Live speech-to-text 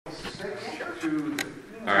All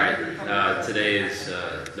right, today is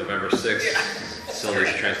November 6th. Facilities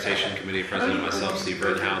and Transportation Committee President, myself, Steve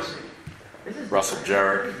Rittenhouse. Russell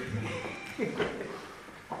Jarrett.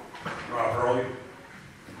 Rob Hurley.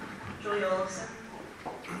 Julie Olson.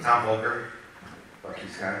 Tom Volker. Bucky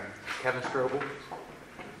Scott. Kevin Strobel.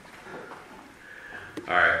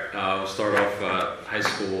 All right, we'll start off high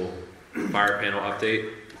school fire panel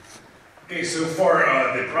update. Okay, so far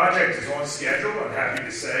the project is on schedule. I'm happy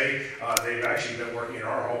to say they've actually been working in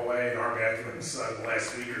our hallway and our bathrooms the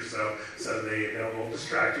last week or so, so they've been a little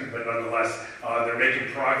distracting, but nonetheless, they're making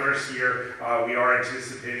progress here. We are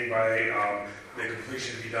anticipating by the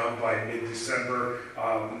completion to be done by mid-December.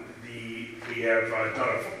 We have done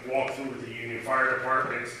a walkthrough with the Union Fire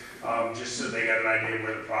Department, just so they got an idea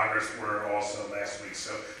where the progress were also last week.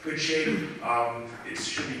 So good shape. It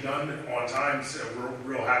should be done on time, so we're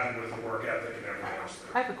real happy with the work ethic and everything else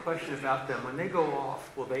there. I have a question about them. When they go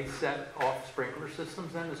off, will they set off sprinkler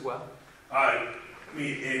systems then as well?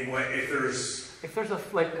 If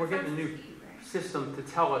there's like we're getting a new system to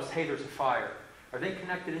tell us, hey, there's a fire. Are they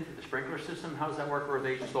connected into the sprinkler system? How does that work, or are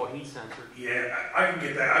they just all heat sensors? Yeah, I can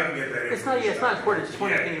get that. It's not important. It's just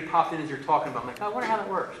one thing that popped in as you're talking about. I'm like, I wonder how that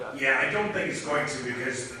works. Yeah, I don't think it's going to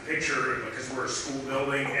because we're a school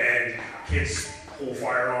building and kids pull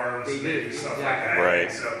firearms and do stuff exactly. like that. Right.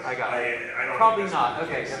 And so I got it. I don't Probably think not.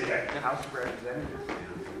 Okay. Yeah. House of Representatives.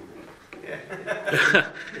 Yeah.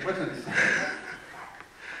 It wasn't.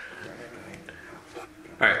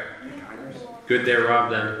 All right, good there,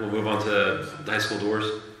 Rob. Then we'll move on to the high school doors.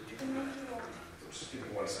 Just give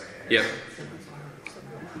me 1 second. Yep.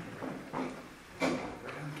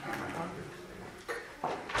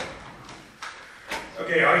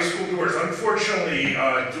 Okay, high school doors. Unfortunately,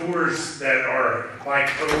 doors that are by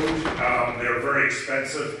code, they're very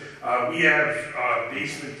expensive. We have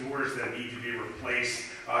basement doors that need to be replaced.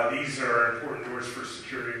 These are important doors for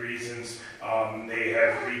security reasons. They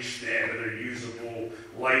have reached the end of their usable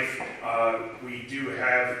life. We do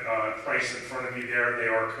have price in front of you there. They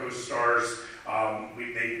are co-stars.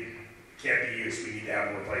 They can't be used. We need to have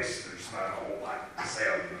them replaced. There's not a whole lot to say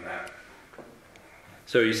other than that.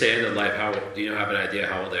 So you say end of life. How do you have an idea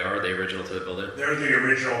how old they are? Are they original to the building? They're the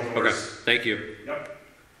original doors. Okay, thank you. Yep.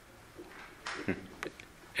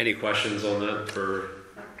 Any questions on that for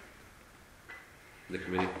the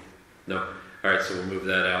committee? No. All right, so we'll move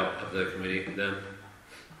that out of the committee then.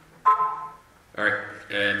 All right,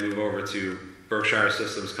 and move over to Berkshire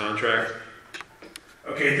Systems contract.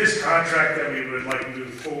 Okay, this contract that we would like to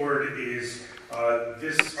move forward is our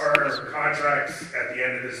contract at the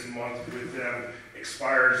end of this month with them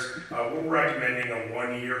expires. We're recommending a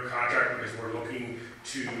 1-year contract because we're looking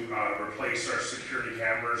to replace our security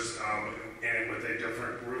cameras with a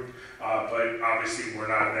different group, but obviously we're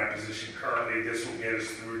not in that position currently. This will get us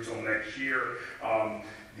through till next year.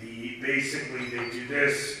 Basically they do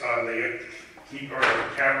this, they keep our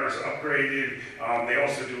cameras upgraded. They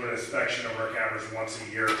also do an inspection of our cameras once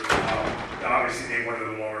a year. Obviously they wanted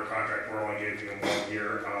a longer contract. We're only giving them 1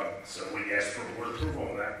 year, so we asked for board approval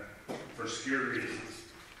on that for security reasons.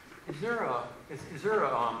 Is there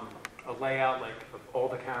a layout like of all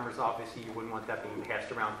the cameras? Obviously, you wouldn't want that being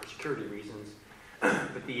passed around for security reasons,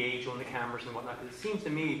 but the age on the cameras and whatnot. Because it seems to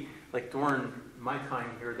me like during my time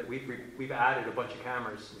here that we've added a bunch of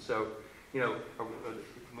cameras, and so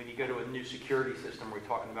when you go to a new security system, we're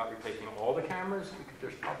talking about replacing all the cameras because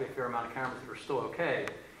there's probably a fair amount of cameras that are still okay,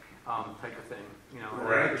 type of thing.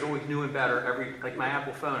 Right. There's always new and better. Like my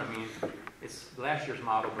Apple phone. I mean, it's last year's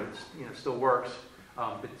model, but it's still works.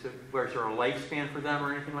 Is there a lifespan for them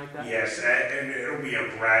or anything like that? Yes, and it'll be a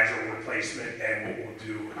gradual replacement. And what we'll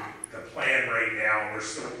do, the plan right now,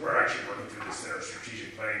 we're actually working through this in our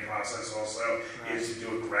strategic planning process. Also, is to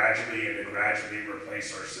do it gradually and to gradually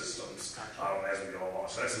replace our systems as we go along.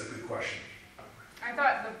 So that's a good question. I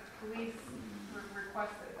thought the police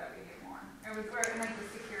requested that we get more. It was like the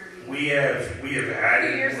security. We have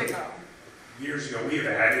added 2 years ago. Years ago, we have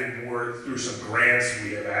added more through some grants.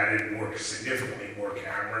 We have added significantly more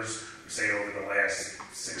cameras, say over the last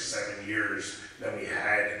 6-7 years than we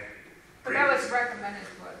had. But that was recommended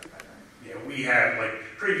to us. Yeah, we had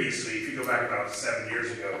previously. If you go back about 7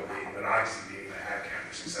 years ago, the Monoxy didn't even have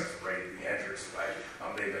cameras except for right at the entrance.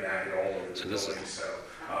 They've been added all over the building. So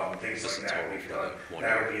things like that we've done.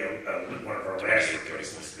 That would be one of our last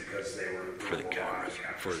replacements because they were For the cameras.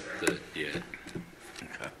 Okay.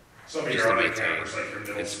 Some of your other cameras, like your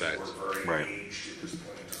middle school, inspect. were very Right. aged at this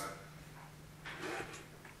point in time.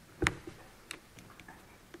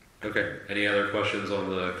 Okay, any other questions on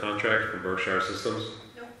the contract from Berkshire Systems?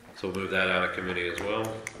 No. So we'll move that out of committee as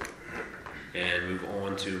well. And move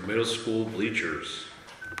on to middle school bleachers.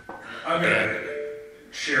 I'm gonna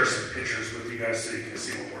share some pictures with you guys so you can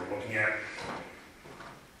see what we're looking at.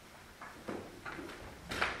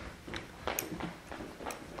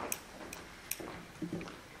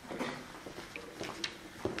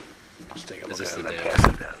 Let's take a Is look this at the it. dam? Pass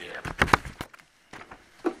it down.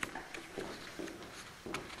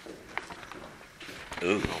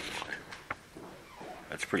 Ooh.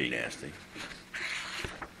 That's pretty nasty.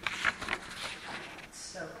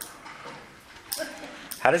 So,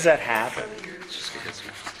 How does that happen? Just get this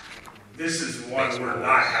one. This is one we're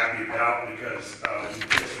not happy about because we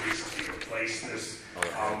just recently replaced this.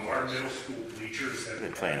 Our middle school bleachers have They're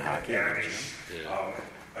been playing hockey in the damaged Yeah.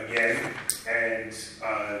 again, and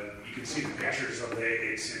you can see the pictures of it.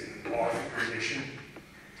 It's in awful condition.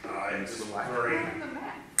 It's very. Where's the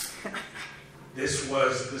mat? This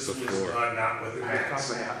was Before. done not with the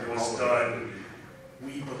max. It was done.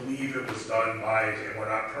 We believe it was done by, and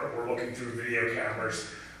we're looking through video cameras.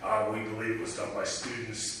 We believe it was done by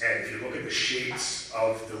students. And if you look at the shapes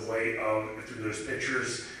of the way through those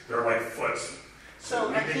pictures, they're like foot. so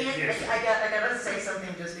we I think- can't, I gotta say something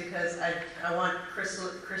just because I want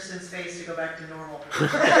Kristen's face to go back to normal.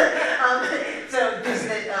 So just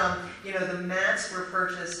that, the mats were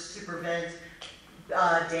purchased to prevent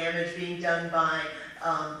damage being done by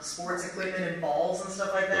sports equipment and balls and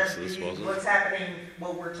stuff like that. So this wasn't? What's happening,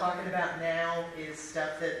 what we're talking about now is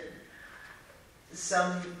stuff that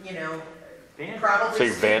some, probably. Say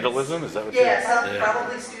students- vandalism? Is that what you're Yeah, some, Yeah.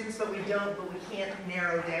 probably students, but we can't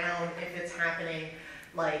narrow down if it's happening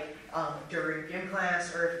like during gym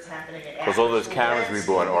class or if it's happening at. 'Cause all those after-school cameras we events.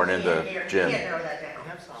 bought aren't in Can't the narrow- gym. Can't narrow that down.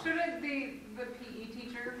 Shouldn't the PE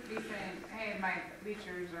teacher be saying, hey, my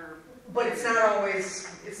bleachers are. But it's not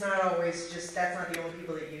always just, that's not the only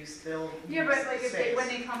people that use, they'll Yeah, use but like if space. when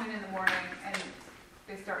they come in the morning and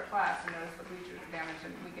they start class and notice the bleachers are damaged,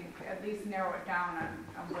 and we can at least narrow it down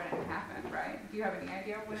on when it happened, right? Do you have any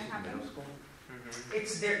idea when it happened?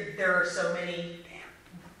 It's, there are so many,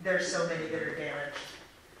 there's so many that are damaged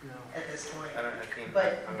No. at this point. I think.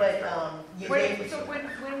 But, you When, may, so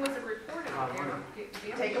when was it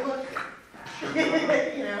reported? take a look.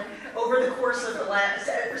 Over the course of the last,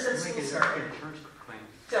 ever since school started. Insurance claims.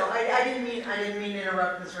 So I didn't mean to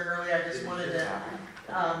interrupt Mr. Hurley, I just wanted to,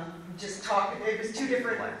 just talk, it was two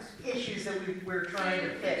different issues that we were trying to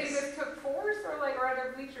Do you think fix. this took force or like are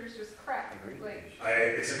other bleachers just crap? Like,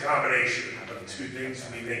 It's a combination of two things.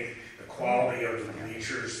 We think the quality of the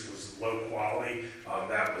bleachers was low quality.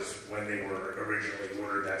 That was when they were originally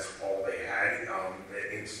ordered. That's all they had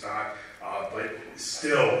in stock. But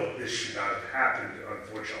still, this should not have happened,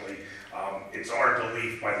 unfortunately. It's our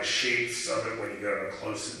belief by the shapes of it when you go to a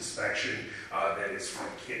close inspection that it's from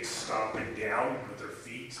kids stomping down with their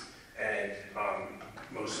feet, and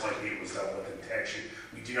most likely it was done with intention.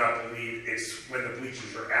 We do not believe it's when the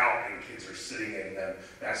bleachers are out and kids are sitting in them.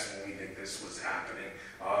 That's when we think this was happening.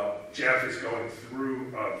 Jeff is going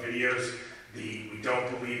through videos. We don't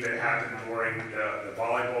believe it happened during the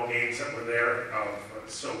volleyball games that were there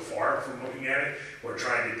so far from looking at it. We're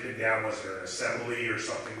trying to pin down, was there an assembly or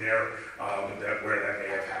something there where that may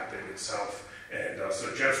have happened itself. And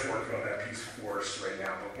so Jeff's working on that piece for us right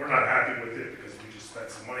now, but we're not happy with it because we just spent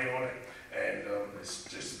some money on it, and it's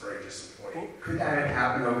just very disappointing. Could that have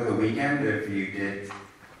happened over the weekend if you did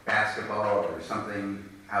basketball or something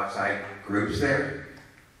outside groups there?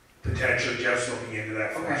 Potentially, Jeff's looking into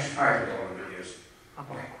that for Okay, us. all right. with all the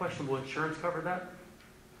videos. Question, will insurance cover that?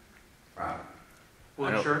 Rob? Will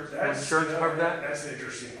I don't- insurance cover that? That's an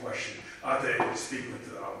interesting question. I'll have to speak with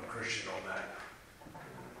Christian on that.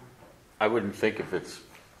 I wouldn't think if it's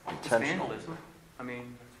It's intentional, vandalism. I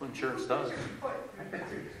mean, that's what insurance does. I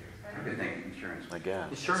could think insurance. I guess.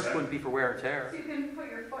 Insurance wouldn't be for wear and tear. so you can put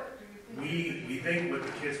your foot through. We think what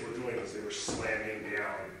the kids were doing is they were slamming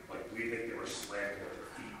down, like we think they were slamming with their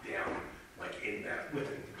feet down, like in that,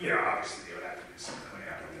 obviously they would have to do something like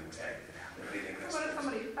that with intent. But they think that's, What if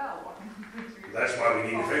somebody fell walking through? that's why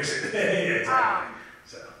we need to fix it. Yeah, exactly.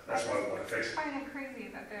 So that's why we want to fix it. I find it crazy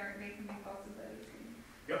that they're making these possibilities.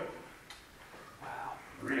 Yep. Wow.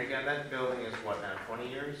 And again, that building is what now, 20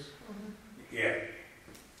 years? Yeah.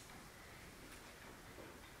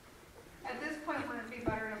 At this point, wouldn't it be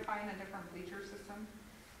better to find a different bleacher system?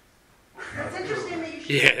 That's interesting that you should.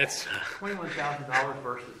 Yeah, that's. $21,000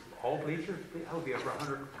 versus all bleachers, that would be over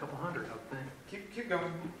a couple hundred, I would think. Keep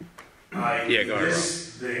going. Yeah, go ahead,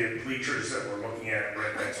 The bleachers that we're looking at,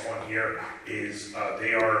 right, that's on here, is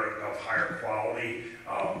they are of higher quality.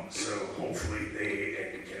 So hopefully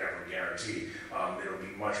and you can never guarantee, it'll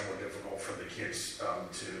be much more difficult for the kids to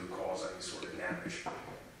cause any sort of damage.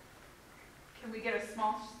 Can we get a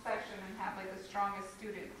small section and have like the strongest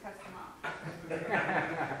student test them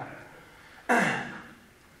out?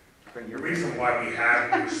 The reason why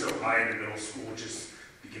we're so high in the middle school, just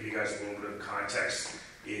to give you guys a little bit of context,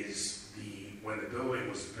 is when the building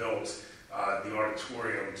was built, the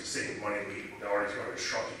auditorium, to save money, the auditorium was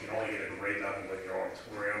shrunk. You can only get a grade level in your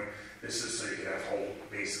auditorium. This is so you can have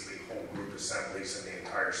basically whole group assemblies and the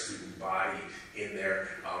entire student body in there.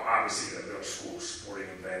 Obviously, the middle school sporting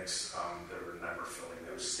events, they were never filling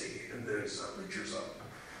those bleachers up.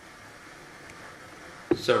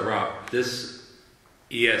 So Rob, this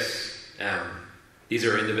ESM, these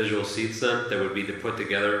are individual seats then that would be put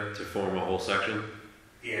together to form a whole section?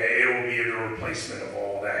 Yeah, it will be a replacement of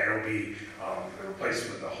all that. It'll be a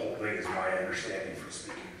replacement of the whole thing, is my understanding from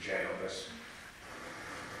speaking to Jay on this.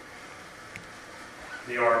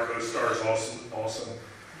 The Arco Star is awesome.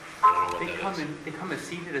 I don't know They what that is. they come a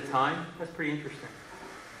seat at a time? That's pretty interesting.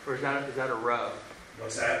 Or is that a row?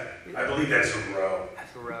 What's that? I believe that's a row.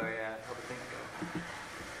 That's a row, yeah, I would think so.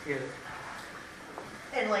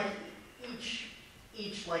 Yeah, And like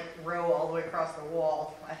each like row all the way across the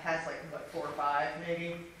wall, it has like what, 4 or 5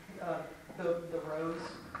 maybe, the rows.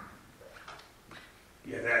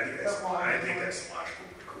 Yeah, I think that's a logical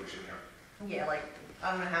conclusion there. Yeah, like, I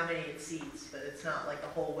don't know how many it seats, but it's not like the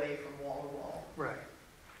whole way from wall to wall. right.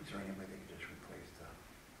 Is there any way they could just replace the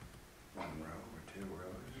 1 row or 2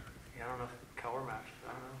 rows? Yeah, I don't know if the color matches,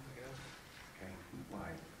 I don't know, I guess. Okay, why?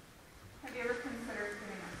 Have you ever considered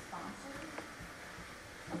getting a sponsor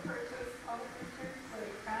to purchase all the pictures?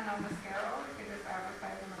 Like, I don't know, Mascaro, you could just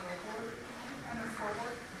advertise on the billboard and a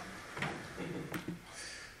scoreboard.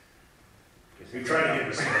 We tried to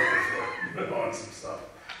get Mr. on some stuff.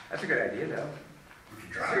 That's a good idea, though. We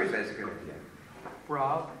can try. Seriously, that's a good idea.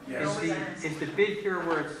 Rob, Yes. is the bid here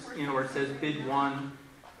where it's, where it says bid one,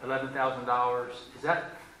 $11,000, is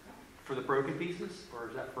that for the broken pieces, or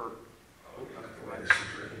is that for,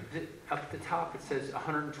 up at the top, it says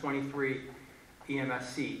 123 EMS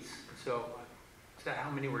seats, so is that how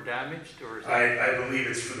many were damaged, or is that? I believe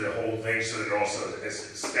it's for the whole thing, so that also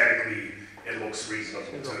aesthetically it looks reasonable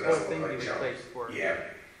The to whole us. thing be replaced for? Yeah.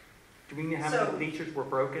 Do we know how So- many bleachers were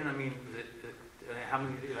broken? I mean, how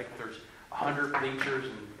many, like, there's 100 bleachers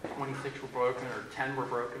and 26 were broken, or 10 were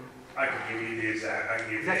broken? I can give you the exact, I can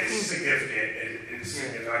give you, That it's seems- significant, it's Yeah.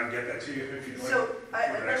 significant, I can get that to you if you'd like. So,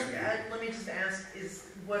 for the next meeting. let me just ask, is,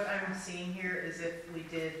 what I'm seeing here is if we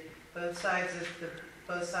did both sides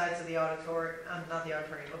of the auditorium, not the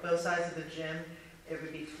auditorium, but both sides of the gym, it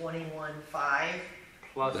would be 21,500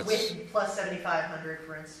 Plus, with plus 7,500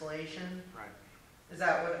 for installation. right. Is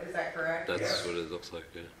that correct? That's Yes. what it looks like,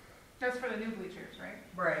 yeah. That's for the new bleachers, right?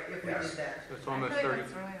 Right, if we Yes. did that. So it's I almost feel 30,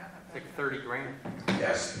 that's really not that it's bad. like 30 grand.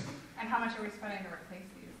 Yes. And how much are we spending to replace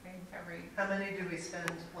these things every? How many did we spend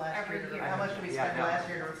last Every year? year. How much did we Yeah, I spend know. last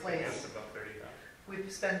year to replace? about 30,000.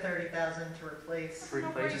 We've spent 30,000 to replace.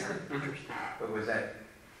 Replacement, interesting. But was that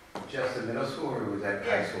just the middle school, or was that high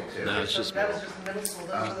Yeah. school too? No, it's just That was middle. just middle school,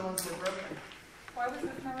 those were the ones that were broken. Why was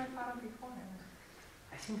this never thought of before?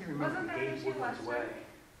 I seem to remember Wasn't we there an gave issue Woodlands last away. year?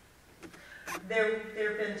 There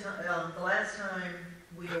have been, the last time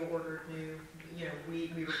we ordered new,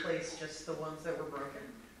 we replaced just the ones that were broken.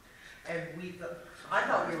 And I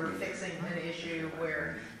thought we were fixing an issue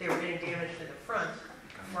where they were getting damaged in the front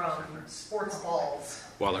from sports balls.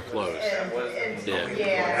 While they're closed. Yeah.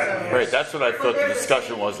 Yeah, so. Right, that's what I thought the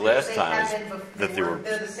discussion was last time, is that they were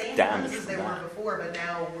They're the same damaged ones as they from were that. before, but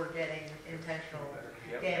now we're getting intentional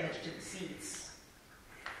damage to the seats.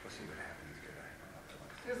 We'll see what happens.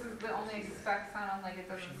 This is the only specs on them, like it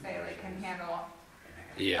doesn't say like can handle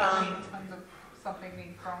Yeah. tons of something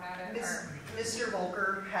being thrown at it or. Mr.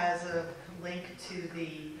 Volker has a link to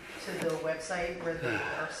the website where they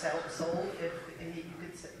are sold. If you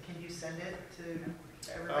could, can you send it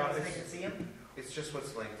to everybody so they can see them? It's just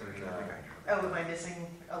what's linked in the. Oh, am I missing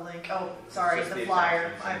a link? Oh, sorry, Just the the flyer.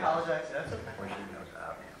 attachments I and- apologize. That's okay. When she knows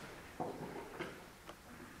that.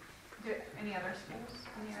 Do any other schools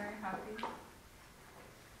in the area have these?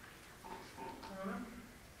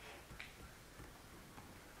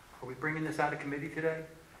 Are we bringing this out of committee today?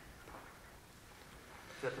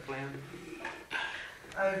 Is that the plan?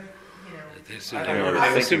 They assume I they don't would- know. I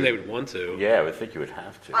assume they would want to. Yeah, I would think you would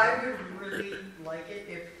have to. I would really like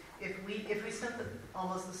it if we spent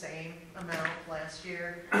almost the same amount last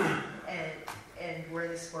year, and we're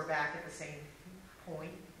back at the same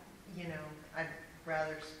point. I'd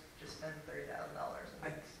rather just spend $30,000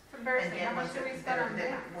 and It's embarrassing, how get much ones do we that spend on that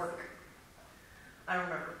that? work. I don't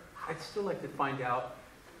remember. I'd still like to find out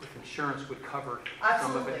if insurance would cover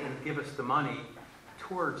some of it Absolutely. and give us the money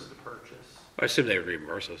towards the purchase. I assume they would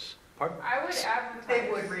reimburse us. Pardon? I would advertise. They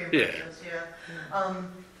would reimburse Yeah. us,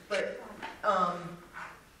 but,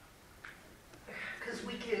 because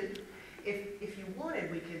we could, if you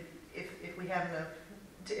wanted, we could, if we have enough,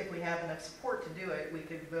 if we have enough support to do it, we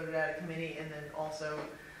could vote it out of committee, and then also,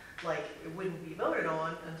 like, it wouldn't be voted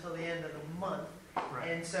on until the end of the month. Right.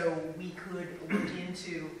 And so we could look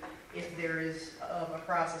into if there is a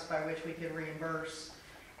process by which we could reimburse.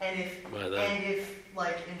 And if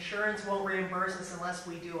like insurance won't reimburse us unless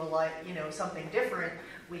we do something different,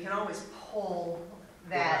 we can always pull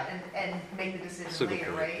that and make the decision Super later,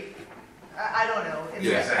 point. right? I don't know. It's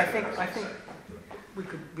Yeah. just- I think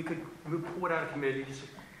we could pull it out of committee, just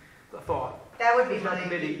a thought. That would be It's not my,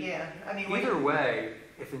 committee. yeah. I mean, Either way,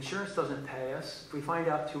 if insurance doesn't pay us, if we find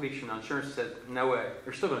out 2 weeks from now, insurance said, no way,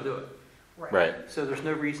 they're still gonna do it. Right. So there's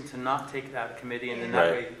no reason to not take it out of committee, and then Right.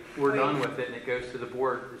 that way, we're done with it, and it goes to the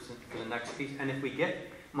board for the next piece. And if we get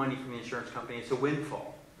money from the insurance company, it's a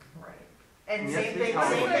windfall. Right. And Yes, same it's thing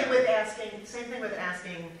possible. with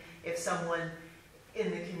asking if someone in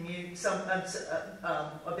the community,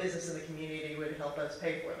 a business in the community would help us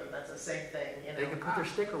pay for them. That's the same thing, They can put their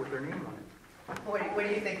sticker with their name on it. What do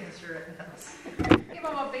you think, Mr. Rittenhouse? Give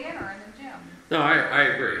them a banner in the gym. No, I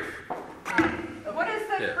agree. What does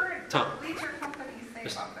the Yeah. current Tom. bleacher company say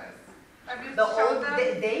about this? Have you The showed old, them?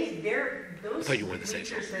 those thought you wanted to say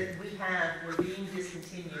bleachers that we have were being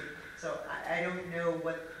discontinued. So I don't know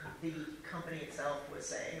what the company itself was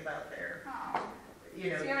saying about their, Oh. you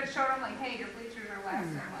So you know, haven't showed them like, hey, your bleachers are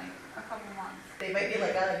lasting like a couple months. they might be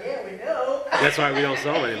like, yeah, we know. That's why we don't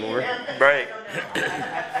sell them anymore. Right.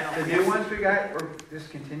 I don't know. The new ones we got were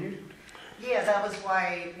discontinued? Yeah, that was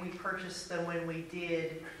why we purchased them when we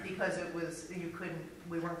did, because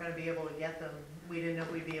we weren't gonna be able to get them. We didn't know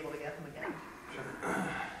if we'd be able to get them again.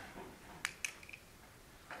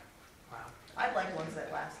 Wow. I'd like ones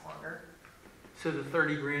that last longer. So the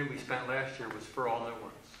 30 grand we spent last year was for all new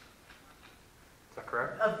ones. Is that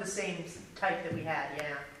correct? Of the same type that we had,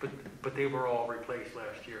 yeah. But they were all replaced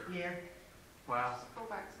last year. Yeah. Wow. Just go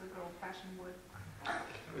back to the good old fashioned wood.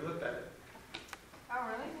 We looked at it. Oh,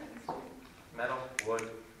 really? Metal, wood,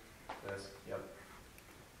 this, yep.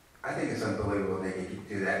 I think it's unbelievable they could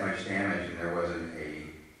do that much damage and there wasn't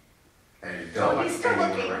an So adult he's still anywhere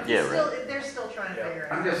looking, around. Yeah, they're still trying to Yeah. figure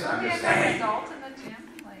it I'm out. just Is there an saying. adult in the gym?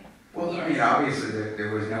 Like, Well, I mean, obviously, there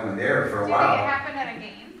was no one there for do a you think it while. happened at a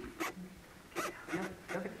game?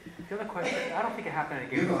 The other question, I don't think it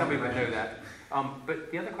happened again, somebody would know that.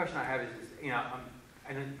 But the other question I have is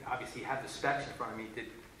I know obviously you have the specs in front of me.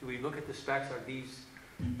 Do we look at the specs? Are these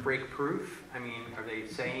break proof? I mean, are they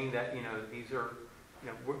saying that, these are,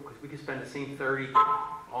 because we could spend the same 30,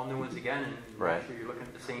 all new ones again, and Right. next year you're looking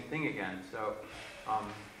at the same thing again. So,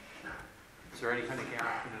 is there any kind of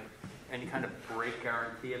any kind of break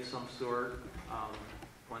guarantee of some sort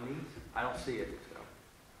on these? I don't see it. So.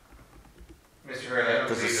 Mr. Hurd, I don't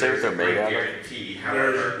Does it believe say what there's a they're made great out of? guarantee.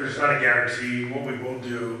 However, there's not a guarantee. What we will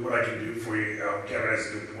do, what I can do for you, Kevin has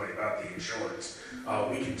a good point about the insurance.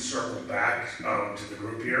 We can circle back to the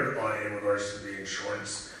group here in regards to the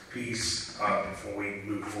insurance piece before we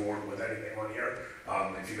move forward with anything on here.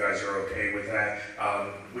 If you guys are okay with that,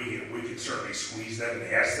 we could certainly squeeze them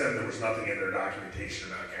and ask them. There was nothing in their documentation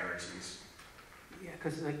about guarantees. Yeah,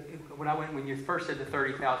 because when you first said the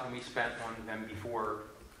 30,000 we spent on them before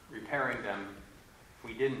repairing them,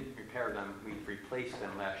 we didn't repair them. We replaced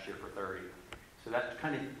them last year for 30. So that's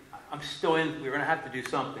kind of, I'm still in. We're going to have to do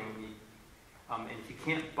something. And if you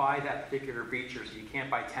can't buy that particular bleacher, so you can't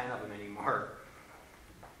buy 10 of them anymore,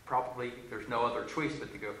 probably there's no other choice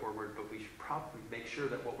but to go forward. But we should probably make sure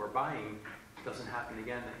that what we're buying doesn't happen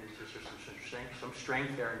again. That it's just some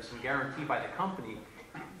strength there and some guarantee by the company.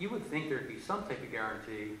 You would think there'd be some type of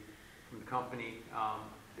guarantee from the company.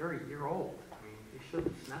 They're a year old. I mean, they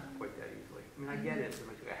shouldn't snap quite that easily. I mean, I get it. It's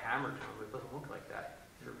like a hammer tone, but it doesn't look like that.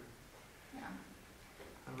 Yeah.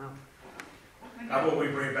 I don't know. How about we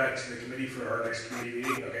bring it back to the committee for our next committee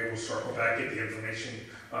meeting? Okay, we'll circle back, get the information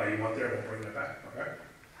you want there, we'll bring that back, okay?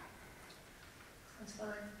 That's fine.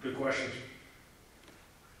 Good questions.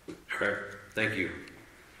 All right, thank you.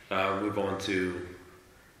 Move on to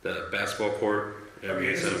the basketball court.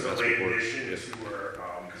 Okay, this is a Basketball late court. addition Yes. to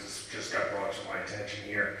our, because it's just got brought to my attention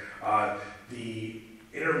here. The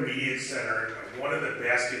intermediate center, one of the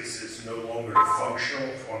baskets is no longer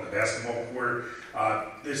functional on the basketball court.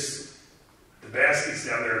 The baskets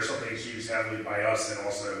down there are something that's used heavily by us and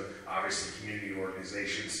also obviously community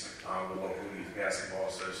organizations, the local youth basketball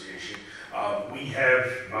association. We have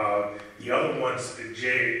the other ones that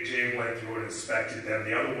Jay went through and inspected them.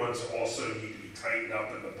 The other ones also need to be tightened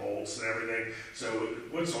up in the bolts and everything. So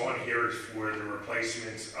what's on here is for the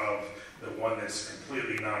replacements of the one that's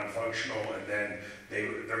completely non-functional, and then they're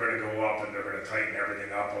going to go up and they're going to tighten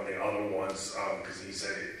everything up on the other ones because he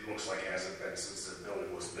said it looks like it hasn't been since the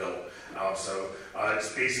building was built. So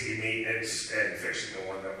it's basically maintenance and fixing the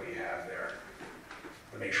one that we have there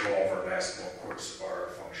to make sure all of our basketball courts are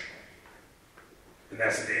functional. And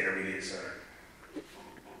that's at the intermediate center.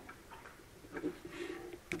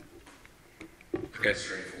 Okay.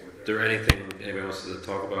 Straightforward Is there. there anything anybody wants to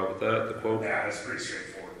talk about with that, the quote? Yeah, that's pretty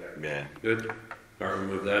straightforward there. Yeah. Good. All right, we'll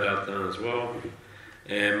move that out then as well.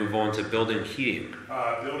 And move on to building heating.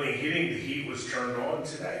 Building heating, the heat was turned on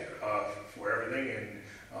today for everything, and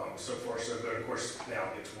so far so good. Of course, now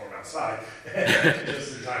it's warm outside,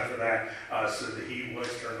 just in time for that. So the heat was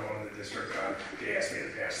turned on in the district. They asked me to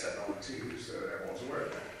pass that on to you, so everyone's aware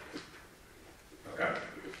of that. Okay.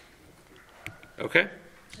 Okay.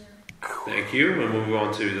 Thank you. We'll move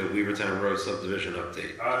on to the Weavertown Road subdivision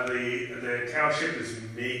update. The township is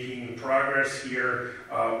making progress here.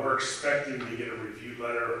 We're expecting to get a review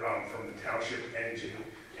letter from the township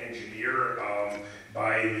engineer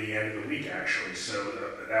by the end of the week, actually. So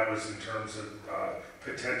that was in terms of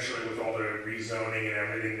potentially with all the rezoning and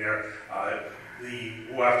everything there.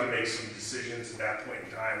 We'll have to make some decisions at that point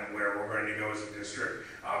in time where we're going to go as a district.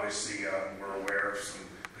 Obviously, we're aware of some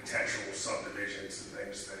potential subdivisions and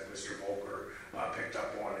things that Mr. Volker picked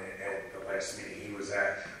up on at the last meeting he was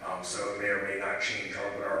at. So it may or may not change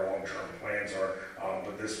what our long-term plans are.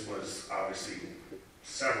 But this was obviously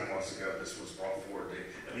several months ago, this was brought forward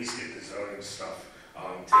to at least get the zoning stuff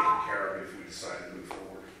taken care of if we decide to move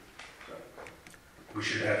forward. So we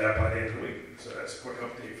should have that by the end of the week. So that's a quick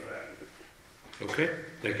update for that. Okay,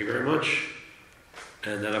 thank you very much.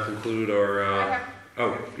 And that'll conclude our,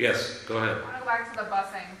 oh, yes, go ahead. I want to go back to the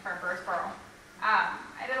busing for Birdsboro.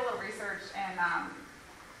 I did a little research, and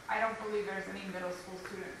I don't believe there's any middle school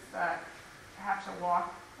students that have to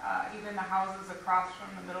walk. Even the houses across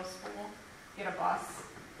from the middle school get a bus.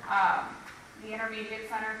 The intermediate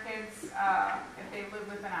center kids, if they live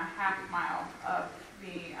within a half mile of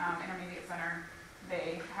the intermediate center,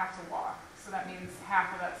 they have to walk. So that means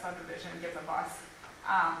half of that subdivision gets a bus.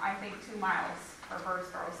 I think 2 miles for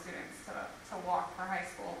Birdsboro students to walk for high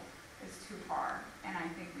school is too far, and I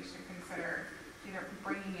think we should consider either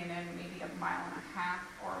bringing it in maybe 1.5 miles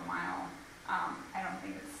or a mile. I don't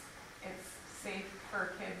think it's safe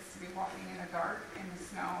for kids to be walking in the dark, in the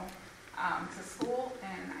snow, to school,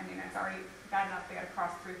 and I mean, it's already bad enough they got to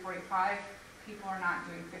cross 345. People are not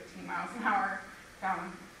doing 15 miles an hour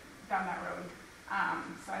down that road.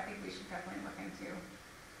 So I think we should definitely look into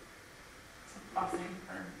some busing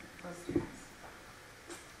for those students.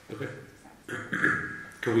 Okay.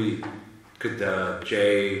 Could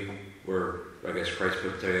Jay or I guess Price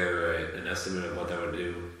put together an estimate of what that would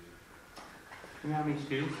do? You know how many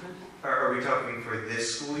students it is? Are we talking for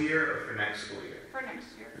this school year or for next school year? For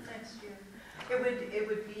next year. Next year. It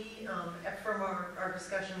would be, from our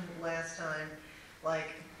discussion last time, like,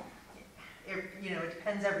 it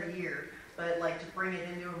depends every year, but like to bring it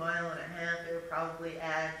into 1.5 miles, it would probably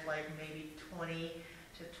add like maybe 20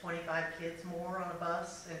 to 25 kids more on a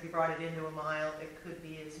bus. And if you brought it into 1 mile, it could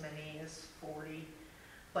be as many as 40.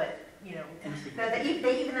 But,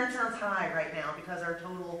 even that sounds high right now because our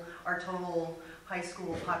total high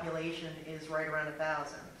school population is right around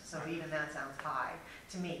 1,000. So even that sounds high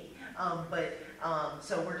to me.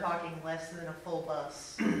 So we're talking less than a full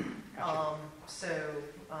bus.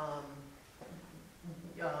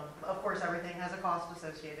 Of course, everything has a cost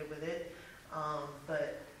associated with it. I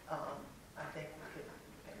think we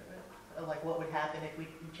could, like, what would happen if we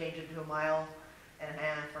change it to 1.5 miles,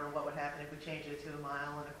 or what would happen if we change it to 1.25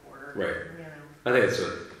 miles. Right. I think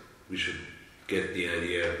we should get the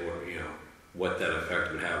idea of what that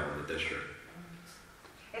effect would have on the district.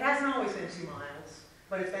 It hasn't always been 2 miles,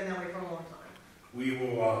 but it's been that way for a long time. We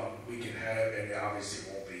can have, and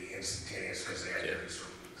obviously it won't be instantaneous because they have to do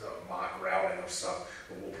sort of mock routing of stuff,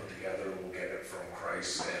 but we'll get it from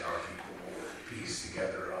Christ, and our people will piece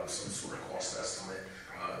together some sort of cost estimate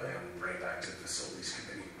and bring it back to the facilities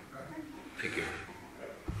committee. Thank you.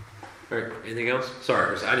 All right, anything else?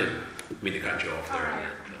 Sorry, I didn't mean to cut you off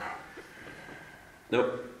there.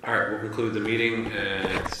 Nope. All right, we'll conclude the meeting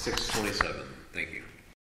at 6:27. Thank you.